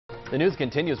The news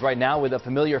continues right now with a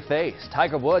familiar face.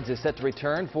 Tiger Woods is set to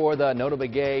return for the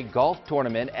Atunyote Golf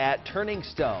Tournament at Turning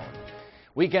Stone.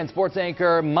 Weekend sports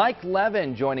anchor Mike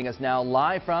Levin joining us now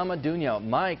live from Atunyote.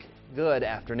 Mike, good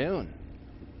afternoon.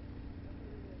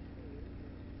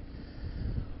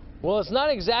 Well, it's not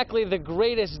exactly the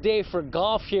greatest day for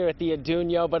golf here at the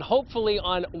Atunyote, but hopefully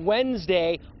on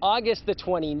Wednesday, August the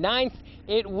 29th,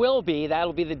 it will be.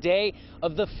 That'll be the day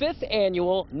of the 5th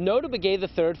annual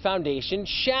Atunyote III Foundation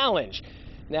Challenge.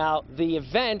 Now, the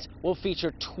event will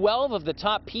feature 12 of the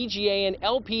top PGA and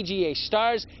LPGA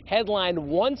stars, headlined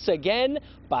once again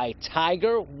by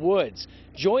Tiger Woods.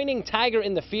 Joining Tiger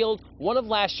in the field, one of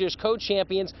last year's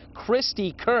co-champions,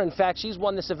 Christy Kerr. In fact, she's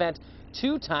won this event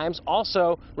 2 times.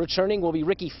 Also returning will be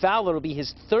Ricky Fowler. It'll be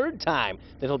his 3rd time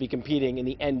that he'll be competing in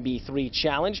the NB3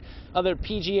 Challenge. Other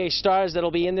PGA stars that'll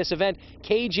be in this event: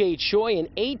 KJ Choi, an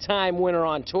 8-time winner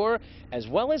on tour, as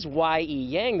well as Y.E.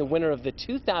 Yang, the winner of the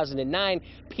 2009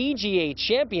 PGA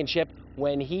Championship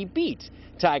when he beat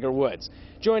Tiger Woods.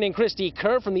 Joining Christy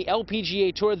Kerr from the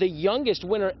LPGA Tour, the youngest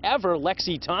winner ever,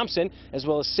 Lexi Thompson, as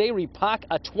well as Sairi Pak,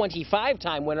 a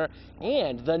 25-time winner,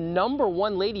 and the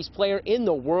 #1 ladies player in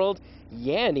the world,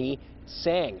 Yanni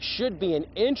Sang. Should be an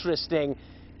interesting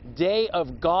day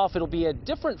of golf. It'll be a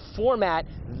different format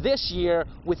this year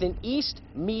with an East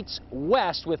meets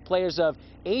West, with players of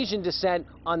Asian descent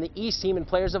on the East team and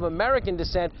players of American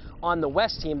descent on the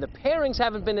West team. The pairings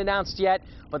haven't been announced yet,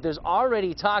 but there's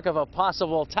already talk of a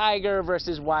possible Tiger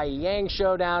versus Y.E. Yang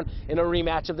showdown in a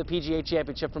rematch of the PGA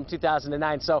Championship from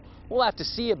 2009. So we'll have to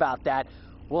see about that.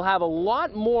 We'll have a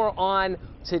lot more on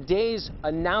today's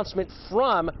announcement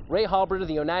from Ray Halberter,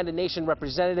 the United Nations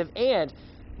representative, and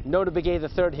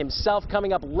Atunyote III himself,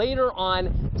 coming up later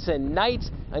on tonight.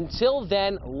 Until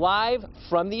then, live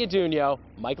from the Atunyote,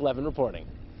 Mike Levin reporting.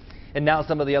 And now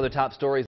some of the other top stories.